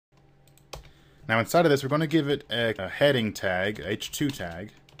Now inside of this, we're going to give it a heading tag, H2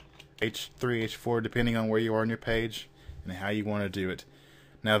 tag, H3, H4, depending on where you are on your page and how you want to do it.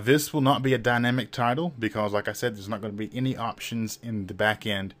 Now this will not be a dynamic title because, like I said, there's not going to be any options in the back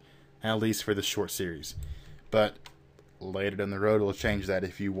end, at least for the short series. But later down the road, we'll change that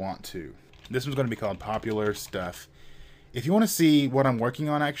if you want to. This one's going to be called Popular Stuff. If you want to see what I'm working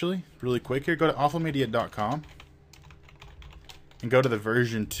on, actually, really quick here, go to awfulmedia.com and go to the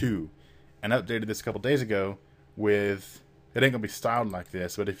version 2. And updated this a couple days ago with, it ain't going to be styled like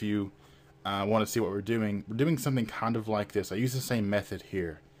this, but if you want to see what we're doing something kind of like this. I use the same method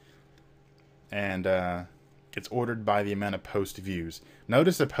here. And it's ordered by the amount of post views.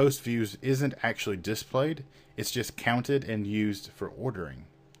 Notice the post views isn't actually displayed. It's just counted and used for ordering.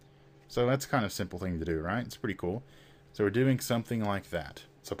 So that's kind of a simple thing to do, right? It's pretty cool. So we're doing something like that.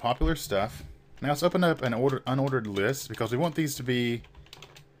 So popular stuff. Now let's open up an unordered list because we want these to be,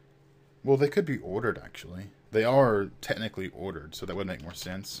 well, they could be ordered actually. They are technically ordered, so that would make more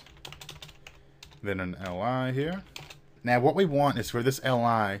sense. Then an LI here. Now what we want is for this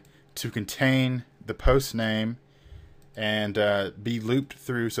LI to contain the post name and be looped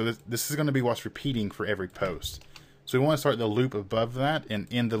through. So this is going to be what's repeating for every post. So we want to start the loop above that and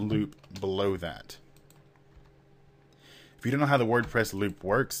end the loop below that. If you don't know how the WordPress loop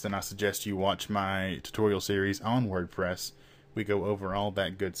works, then I suggest you watch my tutorial series on WordPress. We go over all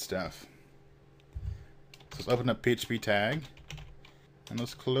that good stuff. So let's open up PHP tag. And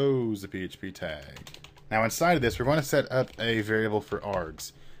let's close the PHP tag. Now inside of this, we're going to set up a variable for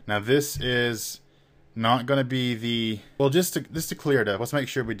args. Now this is not going to be the, well, just to clear it up, let's make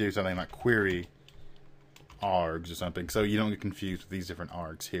sure we do something like query args or something, so you don't get confused with these different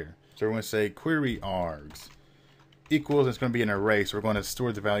args here. So we're going to say query args equals, it's going to be an array, so we're going to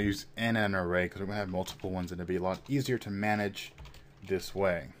store the values in an array because we're going to have multiple ones and it'll be a lot easier to manage this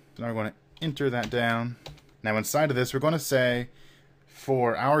way. So now we're going to enter that down. Now inside of this, we're going to say,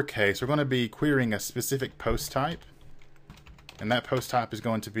 for our case, we're going to be querying a specific post type, and that post type is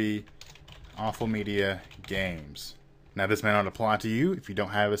going to be Awful Media Games. Now this may not apply to you. If you don't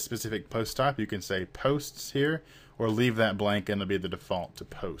have a specific post type, you can say posts here, or leave that blank and it'll be the default to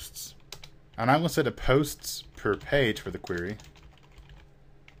posts. And I'm going to set a posts per page for the query.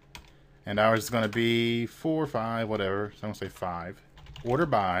 And ours is going to be 4, 5, whatever. So I'm going to say 5. Order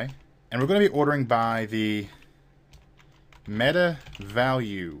by. And we're going to be ordering by the meta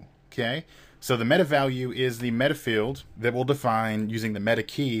value. Okay? So the meta value is the meta field that we'll define using the meta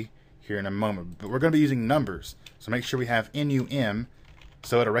key here in a moment. But we're going to be using numbers. So make sure we have NUM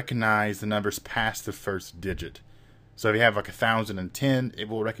so it'll recognize the numbers past the first digit. So if you have like 1010, it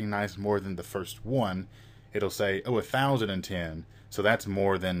will recognize more than the first one. It'll say, oh, 1010. So that's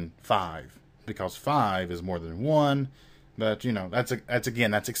more than 5 because 5 is more than 1. But you know, that's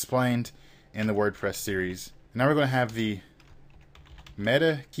explained in the WordPress series. Now we're going to have the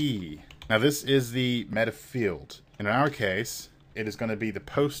meta key. Now this is the meta field. And in our case, it is going to be the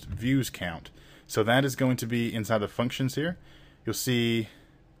post views count. So that is going to be inside the functions here. You'll see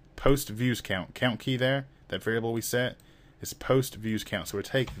post views count key there. That variable we set is post views count. So we'll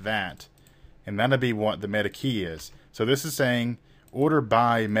take that, and that'll be what the meta key is. So this is saying order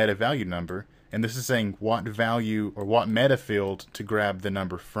by meta value number, and this is saying what value or what meta field to grab the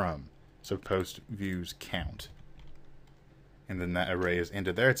number from. So post views count. And then that array is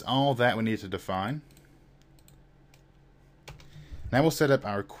ended there. It's all that we need to define. Now we'll set up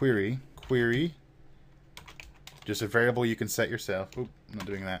our query. Query, just a variable you can set yourself. Oop, I'm not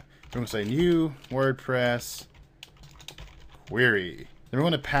doing that. We're going to say new WordPress query. Then we're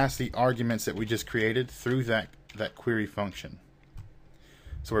going to pass the arguments that we just created through that query function.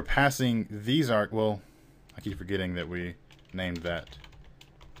 So we're passing these well, I keep forgetting that we named that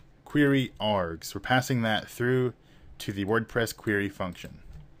query args. We're passing that through to the WordPress query function.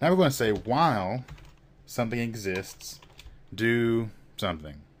 Now we're going to say while something exists, do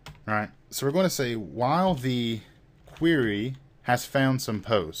something. All right. So we're going to say while the query has found some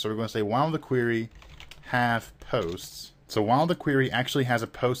posts. So we're going to say while the query have posts. So while the query actually has a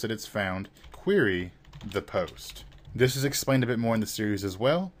post that it's found, query the post. This is explained a bit more in the series as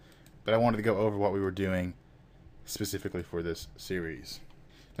well, but I wanted to go over what we were doing specifically for this series.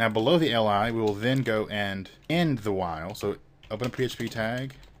 Now below the LI, we will then go and end the while. So open a PHP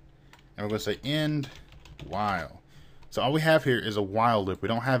tag, and we're going to say end while. So all we have here is a while loop. We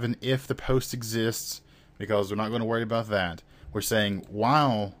don't have an if the post exists because we're not going to worry about that. We're saying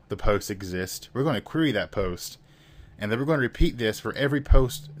while the post exists, we're going to query that post, and then we're going to repeat this for every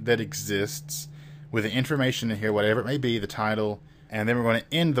post that exists with the information in here, whatever it may be, the title, and then we're going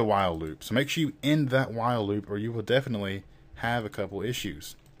to end the while loop. So make sure you end that while loop or you will definitely have a couple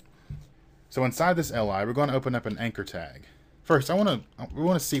issues. So inside this li, we're going to open up an anchor tag. First, we want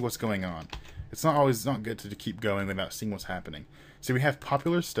to see what's going on. It's not good to keep going without seeing what's happening. So we have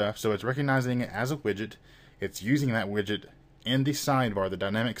popular stuff, so it's recognizing it as a widget. It's using that widget in the sidebar, the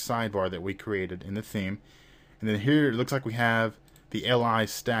dynamic sidebar that we created in the theme. And then here it looks like we have the li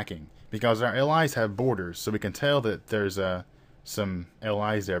stacking, because our LIs have borders, so we can tell that there's some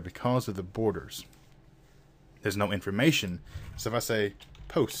LIs there because of the borders. There's no information. So if I say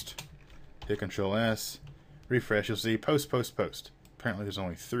post, hit Control S, refresh, you'll see post, post, post. Apparently there's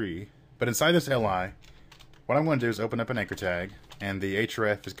only 3. But inside this li, what I'm going to do is open up an anchor tag, and the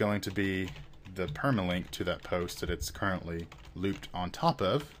href is going to be the permalink to that post that it's currently looped on top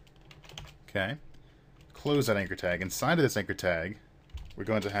of. Okay. Close that anchor tag. Inside of this anchor tag, we're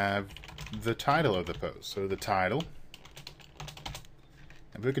going to have the title of the post. So the title,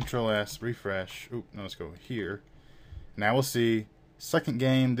 and put Control S, refresh. Oop, no, let's go here. Now we'll see second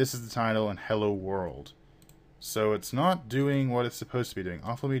game, this is the title, and hello world. So it's not doing what it's supposed to be doing.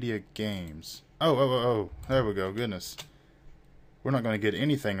 Awful Media Games. Oh, there we go, goodness. We're not going to get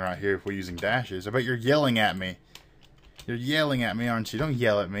anything right here if we're using dashes. I bet you're yelling at me. You're yelling at me, aren't you? Don't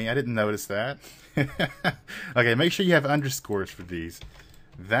yell at me. I didn't notice that. Okay, make sure you have underscores for these.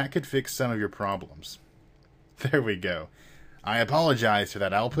 That could fix some of your problems. There we go. I apologize for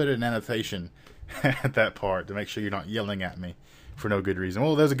that. I'll put an annotation at that part to make sure you're not yelling at me for no good reason.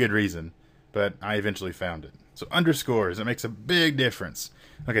 Well, there's a good reason, but I eventually found it. So underscores, it makes a big difference.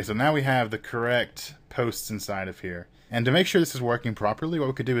 Okay, so now we have the correct posts inside of here. And to make sure this is working properly, what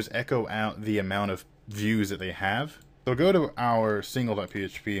we could do is echo out the amount of views that they have. So go to our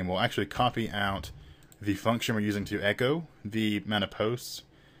single.php and we'll actually copy out the function we're using to echo the amount of posts.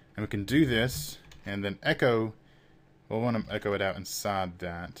 And we can do this and then echo, we'll want to echo it out inside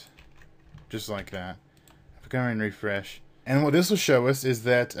that. Just like that. If we go and refresh. And what this will show us is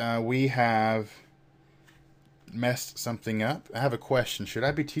that we have messed something up. I have a question. Should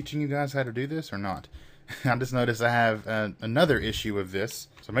I be teaching you guys how to do this or not? I just noticed I have another issue of this.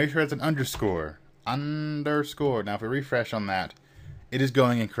 So make sure it's an underscore. Underscore. Now if we refresh on that, it is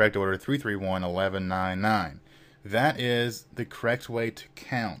going in correct order, 3311199. That is the correct way to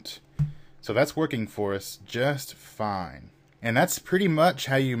count. So that's working for us just fine. And that's pretty much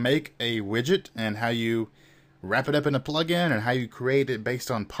how you make a widget and how you wrap it up in a plugin and how you create it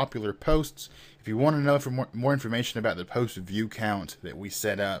based on popular posts. If you want to know for more information about the post view count that we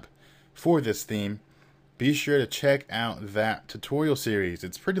set up for this theme, be sure to check out that tutorial series.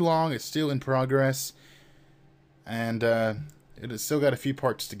 It's pretty long, it's still in progress, and it has still got a few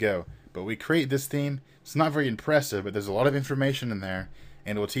parts to go. But we create this theme. It's not very impressive, but there's a lot of information in there,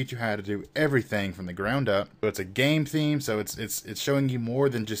 and it will teach you how to do everything from the ground up. So it's a game theme, so it's showing you more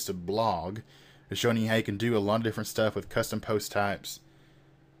than just a blog. It's showing you how you can do a lot of different stuff with custom post types,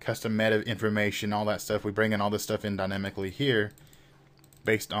 custom meta information, all that stuff. We bring in all this stuff in dynamically here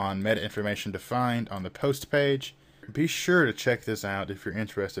based on meta information defined on the post page. Be sure to check this out if you're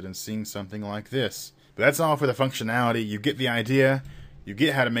interested in seeing something like this. But that's all for the functionality. You get the idea, you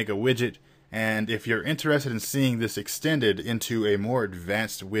get how to make a widget, and if you're interested in seeing this extended into a more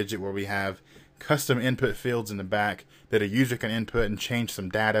advanced widget where we have custom input fields in the back that a user can input and change some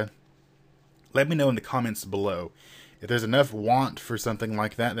data, let me know in the comments below. If there's enough want for something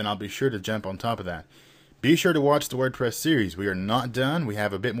like that, then I'll be sure to jump on top of that. Be sure to watch the WordPress series. We are not done. We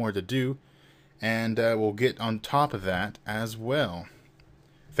have a bit more to do, and we'll get on top of that as well.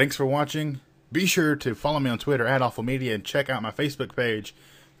 Thanks for watching. Be sure to follow me on Twitter @AwfulMedia and check out my Facebook page,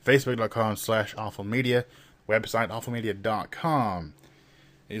 facebook.com/awfulmedia. Website awfulmedia.com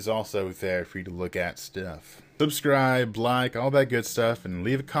is also there for you to look at stuff. Subscribe, like, all that good stuff, and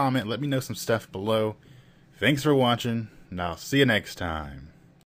leave a comment. Let me know some stuff below. Thanks for watching, and I'll see you next time.